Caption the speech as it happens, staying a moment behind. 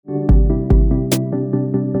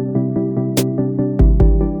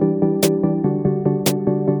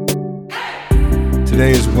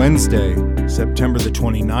Today is Wednesday, September the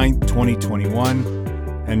 29th,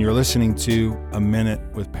 2021, and you're listening to A Minute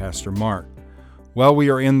with Pastor Mark. Well, we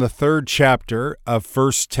are in the third chapter of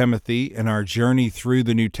 1 Timothy in our journey through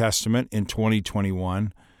the New Testament in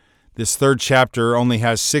 2021. This third chapter only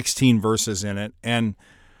has 16 verses in it, and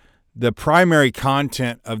the primary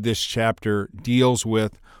content of this chapter deals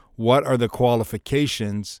with what are the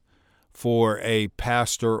qualifications for a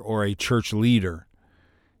pastor or a church leader.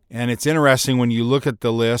 And it's interesting when you look at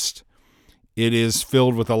the list, it is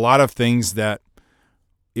filled with a lot of things that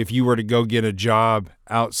if you were to go get a job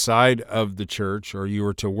outside of the church or you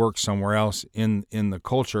were to work somewhere else in the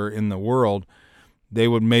culture, in the world, they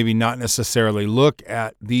would maybe not necessarily look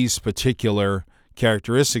at these particular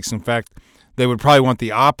characteristics. In fact, they would probably want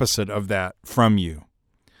the opposite of that from you.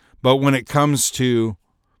 But when it comes to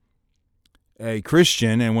a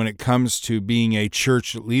Christian and when it comes to being a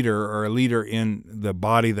church leader or a leader in the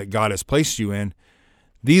body that God has placed you in,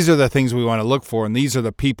 these are the things we want to look for, and these are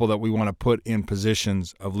the people that we want to put in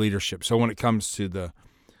positions of leadership. So when it comes to the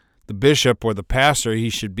bishop or the pastor,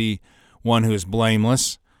 he should be one who is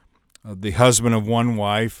blameless, the husband of one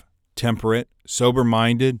wife, temperate,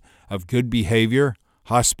 sober-minded, of good behavior,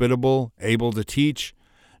 hospitable, able to teach,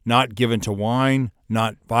 not given to wine,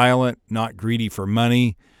 not violent, not greedy for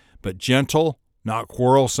money, but gentle, not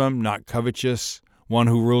quarrelsome, not covetous, one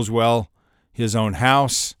who rules well his own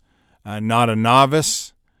house, not a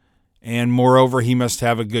novice, and moreover, he must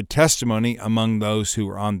have a good testimony among those who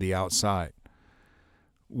are on the outside.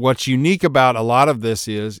 What's unique about a lot of this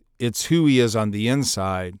is it's who he is on the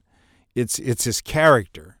inside. It's his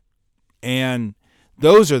character. And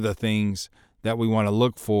those are the things that we want to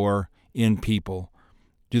look for in people.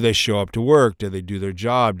 Do they show up to work? Do they do their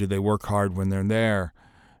job? Do they work hard when they're there?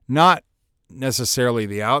 Not necessarily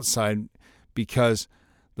the outside, because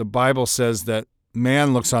the Bible says that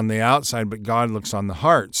man looks on the outside, but God looks on the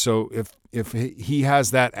heart. So if he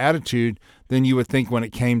has that attitude, then you would think when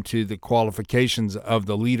it came to the qualifications of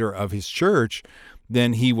the leader of his church,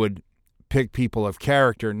 then he would pick people of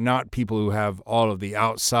character, not people who have all of the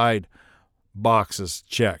outside boxes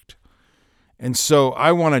checked. And so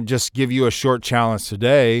I want to just give you a short challenge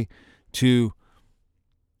today to,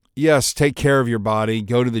 yes, take care of your body,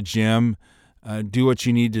 go to the gym, do what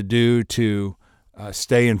you need to do to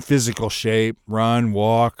stay in physical shape, run,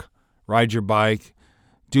 walk, ride your bike,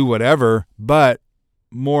 do whatever. But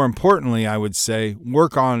more importantly, I would say,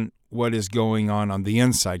 work on what is going on the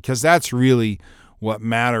inside, because that's really what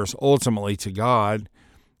matters ultimately to God.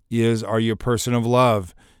 Is, are you a person of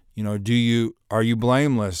love? Are you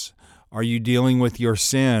blameless? Are you dealing with your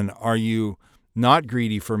sin? Are you not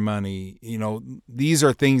greedy for money? These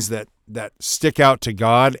are things that stick out to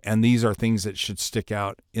God, and these are things that should stick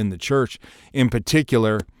out in the church, in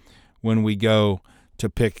particular when we go to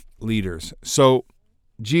pick leaders. So,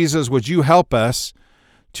 Jesus, would you help us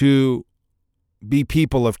to be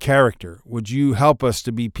people of character? Would you help us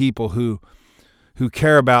to be people who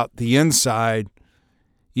care about the inside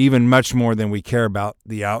even much more than we care about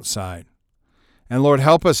the outside? And Lord,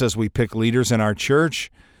 help us as we pick leaders in our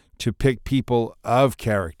church to pick people of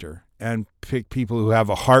character and pick people who have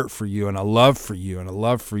a heart for you and a love for you and a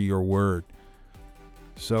love for your word.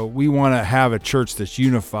 So we want to have a church that's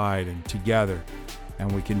unified and together,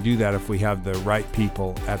 and we can do that if we have the right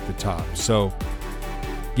people at the top. So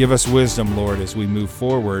give us wisdom, Lord, as we move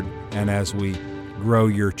forward and as we grow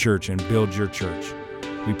your church and build your church.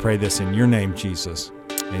 We pray this in your name, Jesus.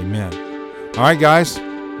 Amen. All right, guys,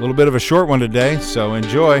 a little bit of a short one today, so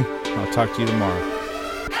enjoy. I'll talk to you tomorrow.